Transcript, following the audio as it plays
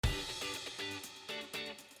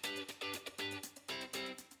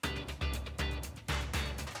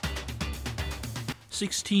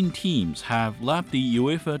16 teams have left the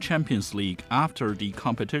UEFA Champions League after the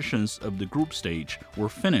competitions of the group stage were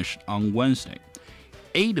finished on Wednesday.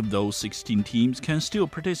 8 of those 16 teams can still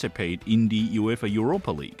participate in the UEFA Europa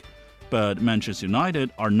League, but Manchester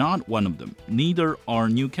United are not one of them. Neither are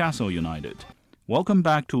Newcastle United. Welcome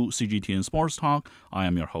back to CGTN Sports Talk. I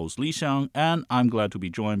am your host, Li Xiang, and I'm glad to be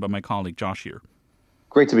joined by my colleague Josh here.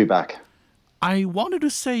 Great to be back. I wanted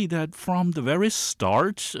to say that from the very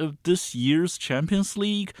start of this year's Champions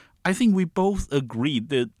League, I think we both agreed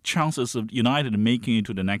that chances of United making it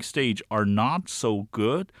to the next stage are not so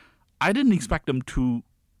good. I didn't expect them to,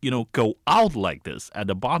 go out like this at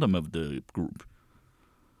the bottom of the group.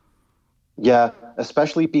 Yeah,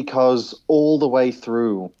 especially because all the way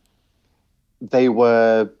through, they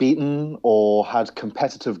were beaten or had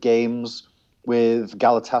competitive games with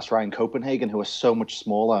Galatasaray and Copenhagen, who are so much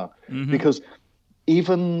smaller. Mm-hmm. Because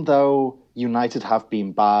even though United have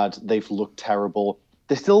been bad, they've looked terrible,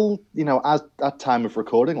 they're still, at time of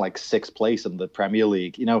recording, like 6th place in the Premier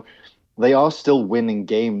League. They are still winning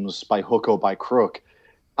games by hook or by crook.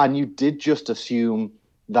 And you did just assume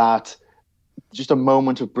that just a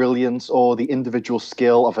moment of brilliance or the individual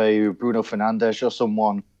skill of a Bruno Fernandes or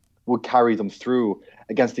someone would carry them through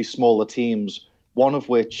against these smaller teams, one of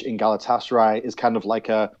which in Galatasaray is kind of like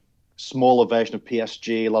a smaller version of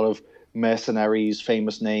PSG, a lot of mercenaries,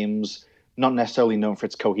 famous names, not necessarily known for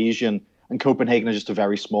its cohesion. And Copenhagen are just a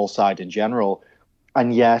very small side in general.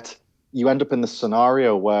 And yet you end up in this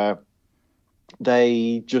scenario where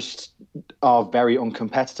they just are very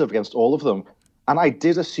uncompetitive against all of them. And I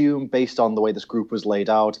did assume, based on the way this group was laid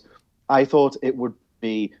out, I thought it would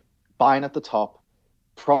be Bayern at the top,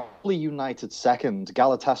 probably United second,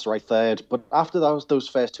 Galatasaray third. But after those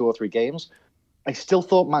first 2 or 3 games, I still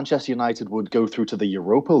thought Manchester United would go through to the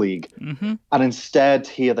Europa League. Mm-hmm. And instead,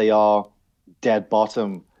 here they are, dead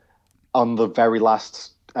bottom on the very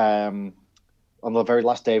last day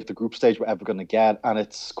of the group stage we're ever going to get. And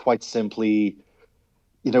it's quite simply,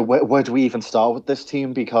 where do we even start with this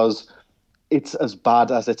team? Because it's as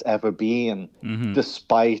bad as it's ever been, mm-hmm.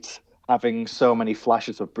 despite having so many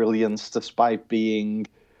flashes of brilliance, despite being,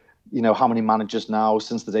 how many managers now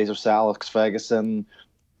since the days of Sir Alex Ferguson,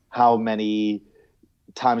 how many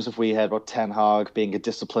times have we heard about Ten Hag being a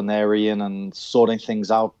disciplinarian and sorting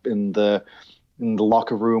things out in the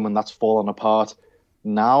locker room, and that's fallen apart.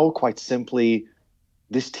 Now, quite simply,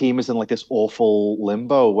 this team is in like this awful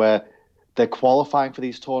limbo where they're qualifying for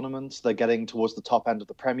these tournaments, they're getting towards the top end of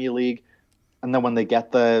the Premier League, and then when they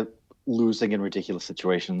get there, losing in ridiculous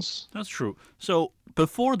situations. That's true. So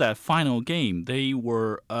before that final game, they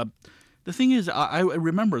were... the thing is, I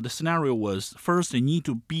remember the scenario was first they need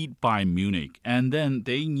to beat Bayern Munich, and then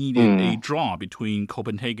they needed a draw between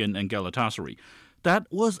Copenhagen and Galatasaray. That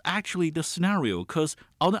was actually the scenario, because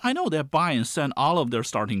I know that Bayern sent all of their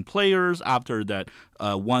starting players after that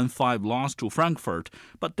 1-5 loss to Frankfurt,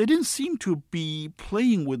 but they didn't seem to be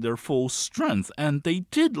playing with their full strength, and they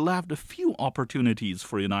did left a few opportunities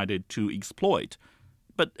for United to exploit,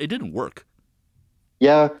 but it didn't work.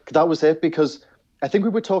 Yeah, that was it, because I think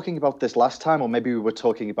we were talking about this last time, or maybe we were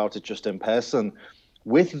talking about it just in person.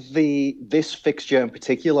 With this fixture in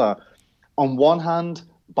particular, on one hand,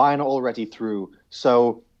 Bayern are already through,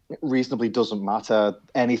 so it reasonably doesn't matter.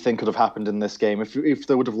 Anything could have happened in this game. If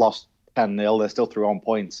they would have lost 10-0, they're still through on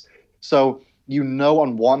points. So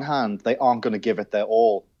on one hand, they aren't going to give it their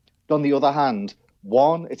all. But on the other hand,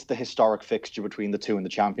 one, it's the historic fixture between the two in the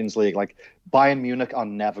Champions League. Like, Bayern Munich are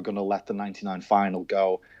never going to let the 99 final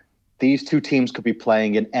go. These two teams could be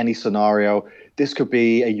playing in any scenario. This could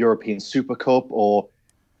be a European Super Cup, or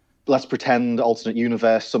let's pretend alternate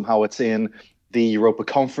universe, somehow it's in the Europa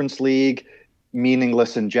Conference League,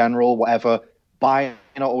 meaningless in general, whatever. Bayern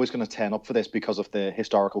are always going to turn up for this because of the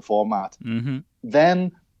historical format. Mm-hmm.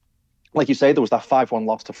 Then, like you say, there was that 5-1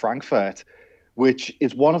 loss to Frankfurt, which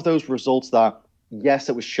is one of those results that, yes,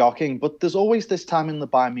 it was shocking, but there's always this time in the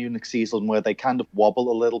Bayern Munich season where they kind of wobble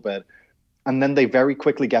a little bit, and then they very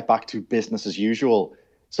quickly get back to business as usual.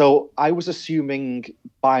 So I was assuming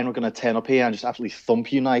Bayern were going to turn up here and just absolutely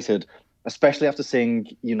thump United, especially after seeing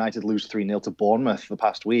United lose 3-0 to Bournemouth the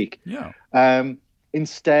past week. Yeah.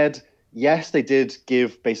 Instead, yes, they did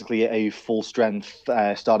give basically a full-strength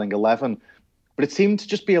starting 11, but it seemed to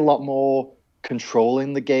just be a lot more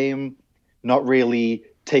controlling the game, not really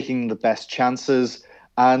taking the best chances.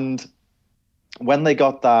 And when they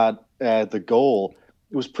got the goal,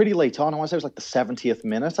 it was pretty late on. I want to say it was like the 70th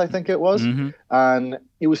minute, I think it was. Mm-hmm. And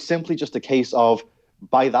it was simply just a case of,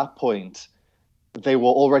 by that point, they were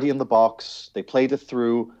already in the box. They played it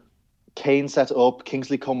through. Kane set up.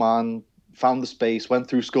 Kingsley Coman found the space, went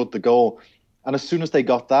through, scored the goal. And as soon as they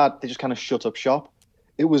got that, they just kind of shut up shop.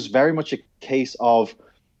 it was very much a case of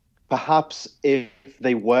perhaps if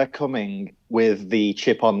they were coming with the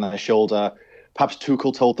chip on their shoulder, perhaps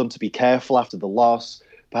Tuchel told them to be careful after the loss.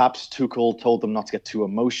 Perhaps Tuchel told them not to get too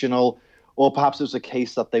emotional. Or perhaps it was a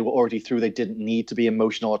case that they were already through. They didn't need to be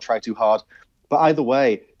emotional or try too hard. But either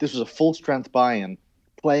way, this was a full-strength Bayern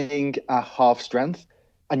playing at half-strength,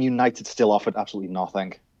 and United still offered absolutely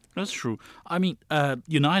nothing. That's true. I mean,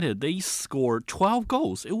 United, they scored 12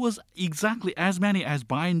 goals. It was exactly as many as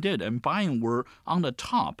Bayern did, and Bayern were on the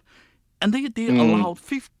top. And they allowed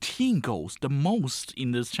 15 goals, the most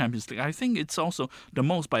in this Champions League. I think it's also the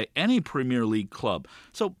most by any Premier League club.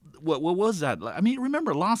 So what was that? I mean,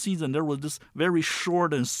 remember last season there was this very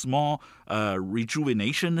short and small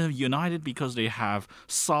rejuvenation of United because they have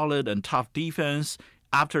solid and tough defense.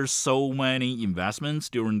 After so many investments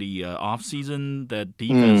during the off-season, that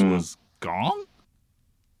defense was gone?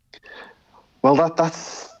 Well,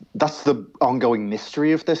 that's the ongoing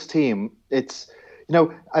mystery of this team. It's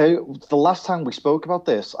the last time we spoke about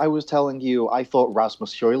this, I was telling you I thought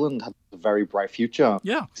Rasmus Højlund had a very bright future.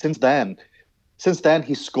 Yeah. Since then,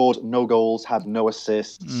 he scored no goals, had no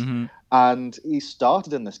assists, and he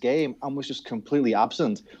started in this game and was just completely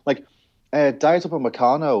absent. Like, Dayot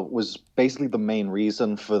Upamecano was basically the main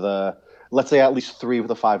reason for let's say, at least 3 of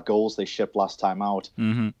the 5 goals they shipped last time out.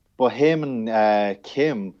 But him and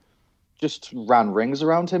Kim just ran rings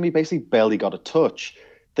around him. He basically barely got a touch.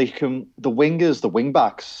 The wingers, the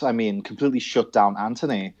wingbacks, I mean, completely shut down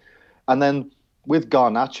Antony. And then with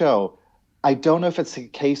Garnacho, I don't know if it's a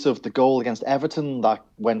case of the goal against Everton that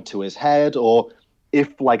went to his head, or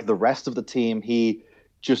if, like the rest of the team, he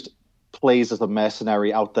just plays as a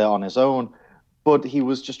mercenary out there on his own. But he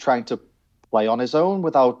was just trying to play on his own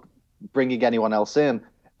without bringing anyone else in.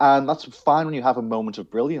 And that's fine when you have a moment of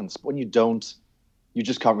brilliance. But when you don't, you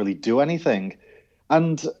just can't really do anything.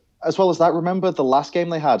 And as well as that, remember the last game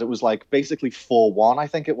they had? It was like basically 4-1, I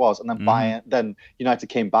think it was. And then then United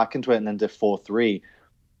came back into it and then did 4-3.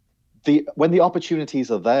 When the opportunities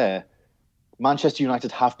are there, Manchester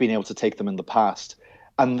United have been able to take them in the past.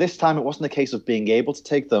 And this time it wasn't a case of being able to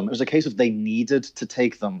take them. It was a case of they needed to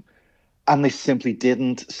take them. And they simply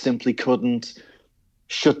didn't, simply couldn't.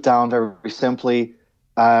 Shut down very simply.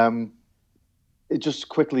 It just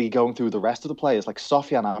quickly going through the rest of the players, like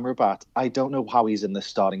Sofian Amrabat, I don't know how he's in this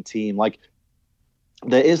starting team. Like,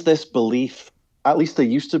 there is this belief, at least there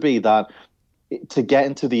used to be, that to get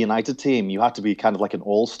into the United team, you had to be kind of like an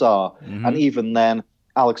all-star. And even then,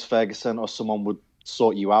 Alex Ferguson or someone would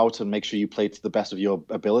sort you out and make sure you played to the best of your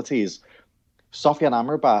abilities. Sofian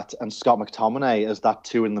Amrabat and Scott McTominay as that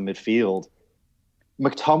 2 in the midfield.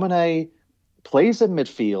 McTominay plays in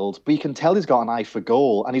midfield, but you can tell he's got an eye for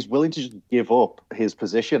goal, and he's willing to just give up his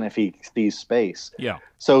position if he sees space. Yeah.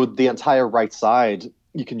 So the entire right side,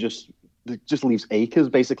 you can just leaves acres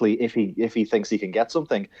basically if he thinks he can get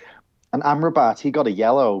something. And Amrabat, he got a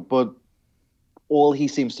yellow, but all he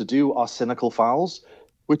seems to do are cynical fouls,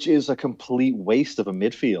 which is a complete waste of a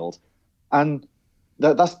midfield. And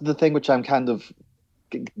that's the thing which I'm kind of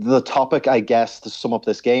the topic, I guess, to sum up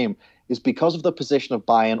this game. Is because of the position of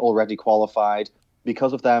Bayern already qualified,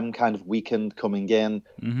 because of them kind of weakened coming in,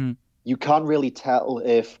 you can't really tell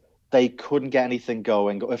if they couldn't get anything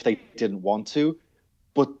going or if they didn't want to.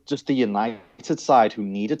 But just the United side, who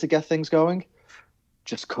needed to get things going,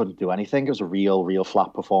 just couldn't do anything. It was a real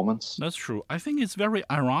flat performance. That's true. I think it's very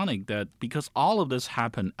ironic that because all of this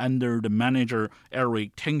happened under the manager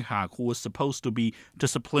Erik ten Hag, who was supposed to be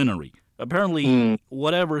disciplinary. Apparently,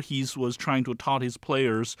 whatever he was trying to taught his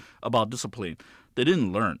players about discipline, they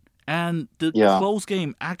didn't learn. And the close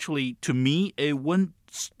game, actually, to me, it went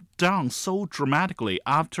down so dramatically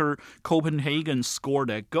after Copenhagen scored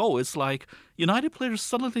that goal. It's like United players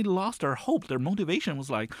suddenly lost their hope. Their motivation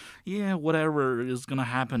was like, yeah, whatever is going to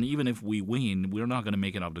happen, even if we win, we're not going to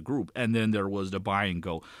make it out of the group. And then there was the Bayern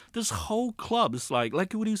goal. This whole club is like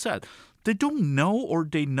what you said. They don't know, or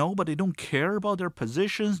they know, but they don't care about their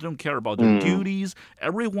positions. They don't care about their duties.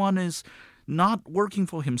 Everyone is not working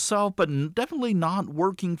for himself, but definitely not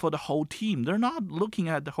working for the whole team. They're not looking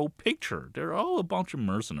at the whole picture. They're all a bunch of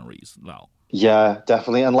mercenaries now. Yeah,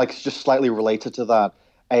 definitely. And like just slightly related to that,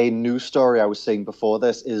 a news story I was seeing before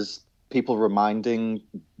this is people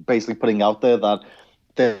basically putting out there that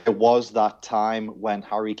there was that time when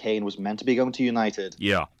Harry Kane was meant to be going to United.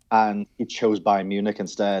 Yeah. And he chose Bayern Munich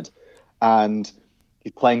instead. And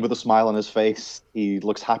he's playing with a smile on his face. He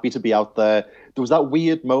looks happy to be out there. There was that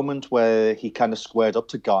weird moment where he kind of squared up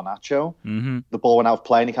to Garnacho. The ball went out of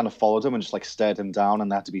play and he kind of followed him and just like stared him down,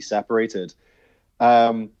 and they had to be separated.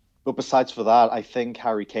 But besides for that, I think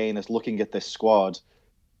Harry Kane is looking at this squad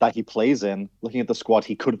that he plays in, looking at the squad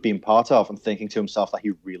he could have been part of, and thinking to himself that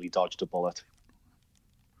he really dodged a bullet.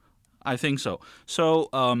 I think so. So,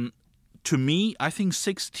 to me, I think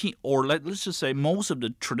 16, or let's just say most of the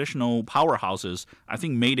traditional powerhouses, I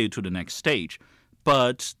think made it to the next stage.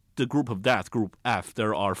 But the group of death, Group F,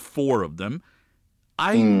 there are 4 of them.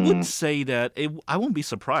 I would say that I won't be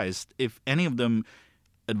surprised if any of them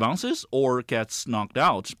advances or gets knocked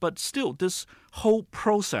out. But still, this whole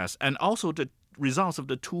process and also the results of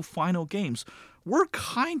the 2 final games were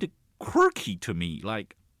kind of quirky to me.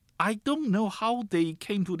 Like, I don't know how they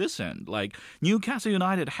came to this end. Like, Newcastle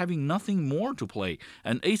United having nothing more to play,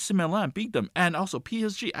 and AC Milan beat them, and also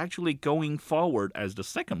PSG actually going forward as the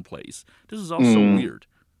second place. This is also weird.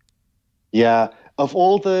 Yeah, of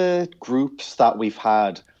all the groups that we've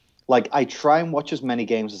had, like, I try and watch as many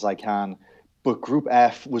games as I can, but Group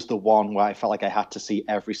F was the one where I felt like I had to see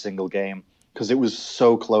every single game because it was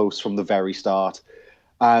so close from the very start.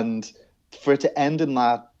 And for it to end in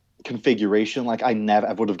that configuration, like, I never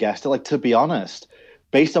ever would have guessed it. Like, to be honest,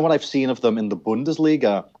 based on what I've seen of them in the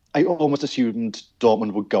Bundesliga, I almost assumed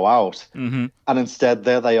Dortmund would go out. Mm-hmm. And instead,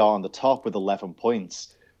 there they are on the top with 11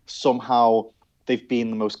 points. Somehow, they've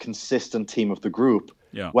been the most consistent team of the group.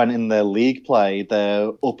 Yeah. When in their league play,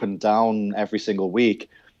 they're up and down every single week.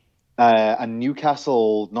 And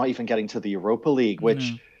Newcastle not even getting to the Europa League,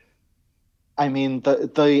 which, I mean,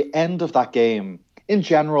 the end of that game, in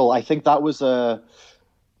general, I think that was not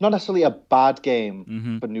necessarily a bad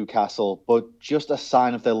game for Newcastle, but just a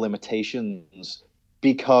sign of their limitations.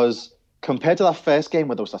 Because compared to that first game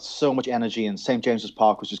where there was so much energy and St. James's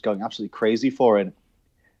Park was just going absolutely crazy for it,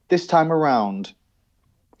 this time around,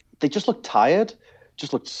 they just looked tired,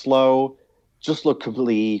 just looked slow, just looked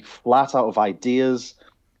completely flat out of ideas.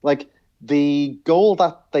 Like, the goal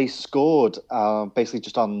that they scored, basically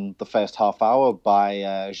just on the first half hour by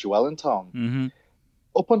Joelinton,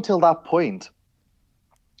 up until that point,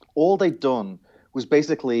 all they'd done was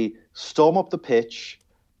basically storm up the pitch,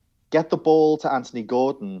 get the ball to Anthony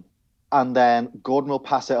Gordon, and then Gordon will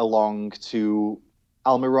pass it along to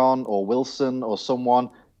Almiron or Wilson or someone,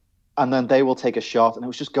 and then they will take a shot, and it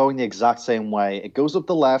was just going the exact same way. It goes up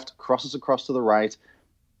the left, crosses across to the right,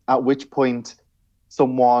 at which point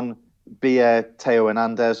someone, be it Teo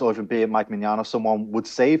Hernandez or even be it Mike Mignano, someone would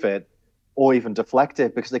save it or even deflect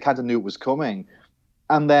it because they kind of knew it was coming.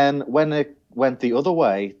 And then when it went the other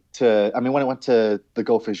way when it went to the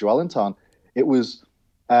goal for Joelinton, it was,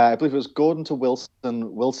 I believe it was Gordon to Wilson,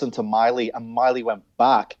 Wilson to Miley, and Miley went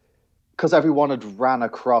back because everyone had ran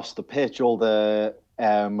across the pitch. All the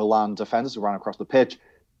Milan defenders ran across the pitch,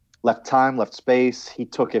 left time, left space. He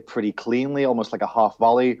took it pretty cleanly, almost like a half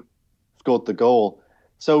volley, scored the goal.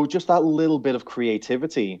 So just that little bit of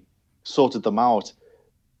creativity sorted them out.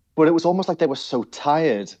 But it was almost like they were so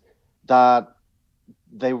tired that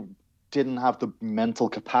they didn't have the mental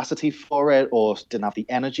capacity for it or didn't have the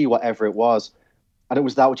energy, whatever it was. And it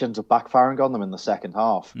was that which ended up backfiring on them in the second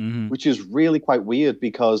half, which is really quite weird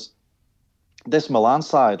because this Milan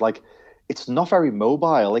side, like, it's not very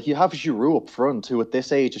mobile. Like, you have Giroud up front, who at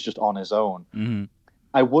this age is just on his own.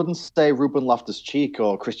 I wouldn't say Ruben Loftus-Cheek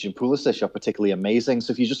or Christian Pulisic are particularly amazing.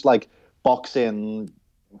 So if you just, like, box in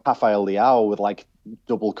Rafael Leao with, like,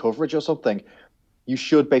 double coverage or something, you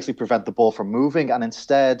should basically prevent the ball from moving. And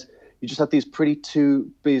instead, you just have these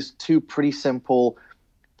two pretty simple,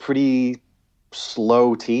 pretty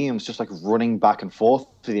slow teams just, like, running back and forth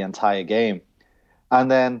for the entire game.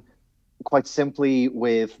 And then, quite simply,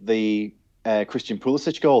 with the Christian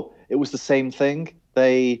Pulisic goal, it was the same thing.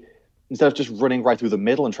 They, instead of just running right through the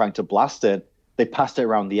middle and trying to blast it, they passed it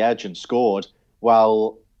around the edge and scored,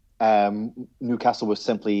 while Newcastle was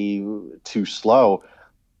simply too slow.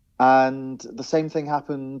 And the same thing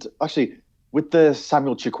happened, actually, with the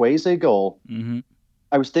Samuel Chukwueze goal.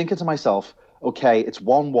 I was thinking to myself, okay, it's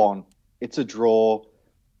 1-1, it's a draw.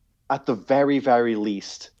 At the very, very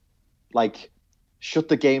least, like, shut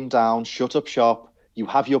the game down, shut up shop. You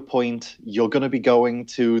have your point. You're going to be going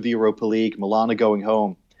to the Europa League. Milan are going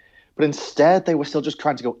home. But instead, they were still just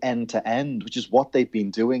trying to go end to end, which is what they've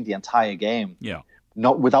been doing the entire game. Yeah.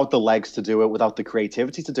 Not without the legs to do it, without the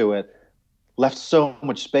creativity to do it. Left so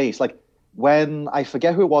much space. Like, when, I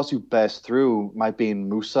forget who it was who burst through, might be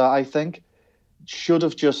Musa, I think, should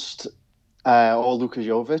have just, or Luka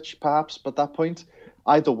Jovic, perhaps, at that point.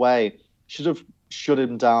 Either way, should have shut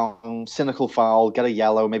him down, cynical foul, get a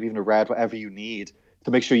yellow, maybe even a red, whatever you need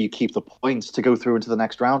to make sure you keep the points to go through into the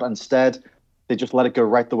next round. Instead, they just let it go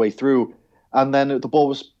right the way through. And then the ball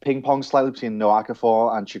was ping-pong slightly between Noah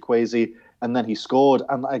Okafor and Chukwueze, and then he scored.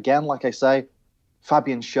 And again, like I say,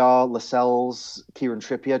 Fabian Schär, Lascelles, Kieran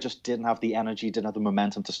Trippier just didn't have the energy, didn't have the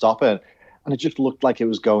momentum to stop it. and it just looked like it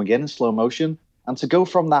was going in slow motion. And to go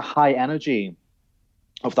from that high energy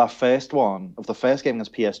of the first game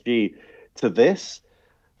against PSG, to this,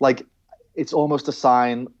 like, it's almost a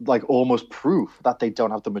sign, like almost proof that they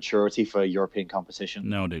don't have the maturity for European competition.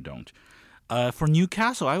 No, they don't. For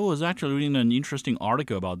Newcastle, I was actually reading an interesting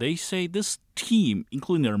article about. They say this team,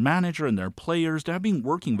 including their manager and their players, they have been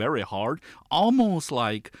working very hard, almost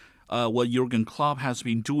like what Jurgen Klopp has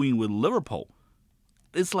been doing with Liverpool.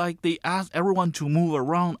 It's like they ask everyone to move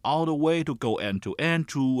around all the way, to go end to end,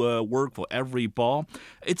 to work for every ball.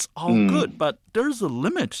 It's all good, but there's a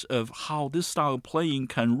limit of how this style of playing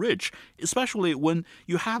can reach, especially when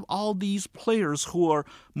you have all these players who are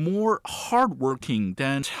more hardworking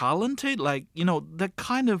than talented. Like, that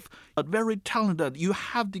kind of very talented. You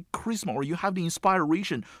have the charisma or you have the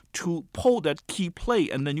inspiration to pull that key play,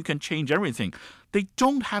 and then you can change everything. They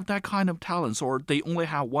don't have that kind of talents, or they only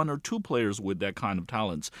have one or two players with that kind of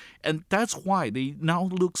talents. And that's why they now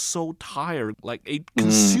look so tired, like it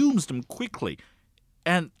consumes them quickly.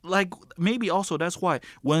 And like maybe also that's why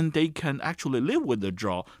when they can actually live with the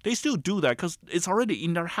draw, they still do that because it's already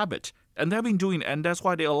in their habit. And they've been doing it, and that's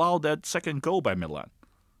why they allowed that second goal by Milan.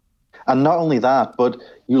 And not only that, but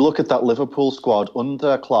you look at that Liverpool squad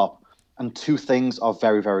under Klopp, and two things are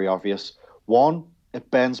very, very obvious. One, it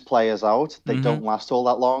burns players out. They don't last all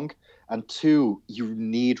that long. And two, you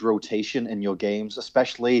need rotation in your games,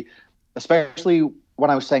 especially when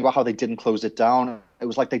I was saying about how they didn't close it down. It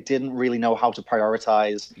was like they didn't really know how to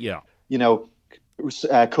prioritize. Yeah.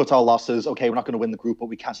 Cut our losses. Okay, we're not going to win the group, but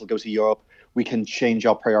we can still go to Europe. We can change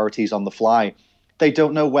our priorities on the fly. They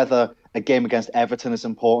don't know whether a game against Everton is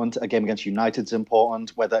important, a game against United is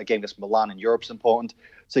important, whether a game against Milan in Europe is important.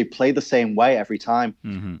 So you play the same way every time.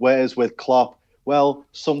 Whereas with Klopp, well,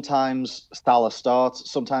 sometimes Salah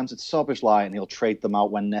starts, sometimes it's Szoboszlai, and he'll trade them out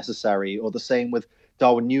when necessary. Or the same with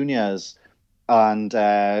Darwin Núñez and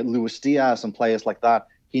Luis Diaz and players like that.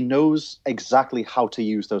 He knows exactly how to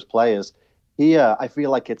use those players. Here, I feel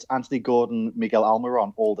like it's Anthony Gordon, Miguel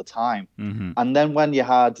Almiron all the time. And then when you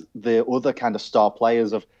had the other kind of star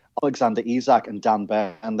players of Alexander Isak and Dan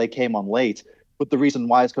Burn, and they came on late. But the reason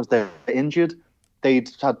why is because they're injured.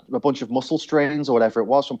 They'd had a bunch of muscle strains or whatever it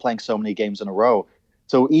was from playing so many games in a row.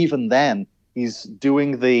 So even then, he's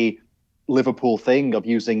doing the Liverpool thing of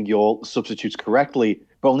using your substitutes correctly,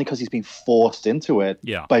 but only because he's been forced into it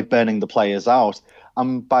by burning the players out.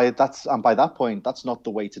 And by that point, that's not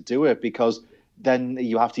the way to do it, because then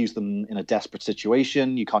you have to use them in a desperate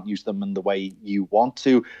situation. You can't use them in the way you want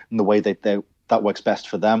to, in the way that works best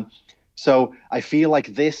for them. So I feel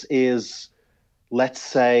like this is,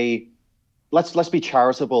 let's be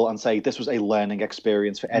charitable and say this was a learning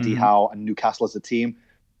experience for Eddie Howe and Newcastle as a team.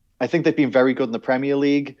 I think they've been very good in the Premier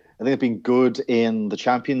League. I think they've been good in the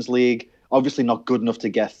Champions League. Obviously not good enough to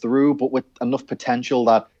get through, but with enough potential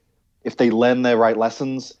that if they learn their right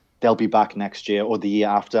lessons, they'll be back next year or the year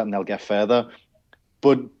after and they'll get further.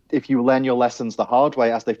 But if you learn your lessons the hard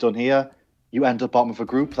way, as they've done here, you end up bottom of a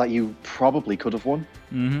group that you probably could have won.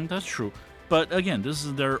 That's true. But again, this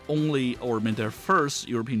is their their first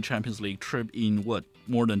European Champions League trip in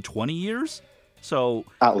more than 20 years? So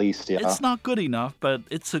at least, yeah. It's not good enough, but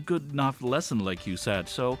it's a good enough lesson, like you said.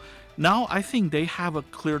 So now I think they have a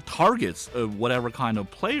clear targets of whatever kind of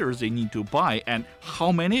players they need to buy and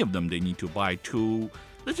how many of them they need to buy to,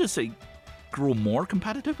 let's just say, grow more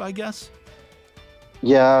competitive, I guess.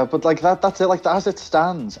 Yeah, but that's it. Like, as it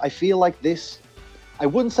stands, I feel like this, I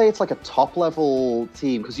wouldn't say it's like a top-level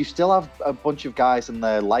team, because you still have a bunch of guys in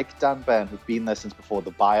there like Dan Burn who've been there since before the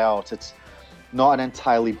buyout. It's not an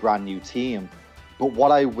entirely brand new team. But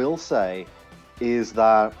what I will say is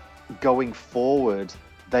that going forward,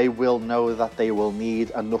 they will know that they will need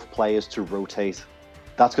enough players to rotate.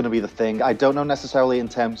 That's going to be the thing. I don't know necessarily in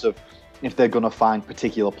terms of if they're going to find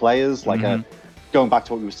particular players, like going back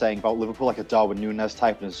to what we were saying about Liverpool, like a Darwin Núñez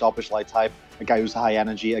type and a Szoboszlai type, a guy who's high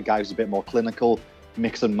energy, a guy who's a bit more clinical,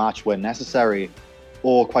 mix and match where necessary.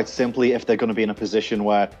 Or quite simply, if they're going to be in a position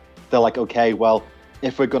where they're like, okay, well,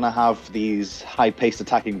 if we're going to have these high-paced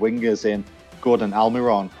attacking wingers in Gordon and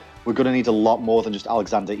Almiron, we're going to need a lot more than just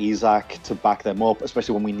Alexander Isak to back them up,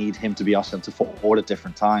 especially when we need him to be our centre forward at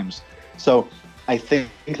different times. So I think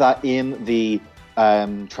that in the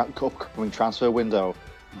upcoming transfer window,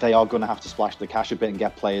 they are going to have to splash the cash a bit and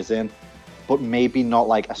get players in, but maybe not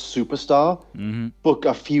like a superstar, but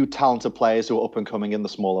a few talented players who are up and coming in the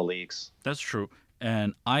smaller leagues. That's true.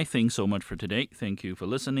 And I think so much for today. Thank you for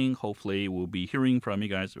listening. Hopefully we'll be hearing from you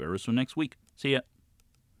guys very soon next week. See ya.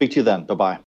 Speak to you then. Bye-bye.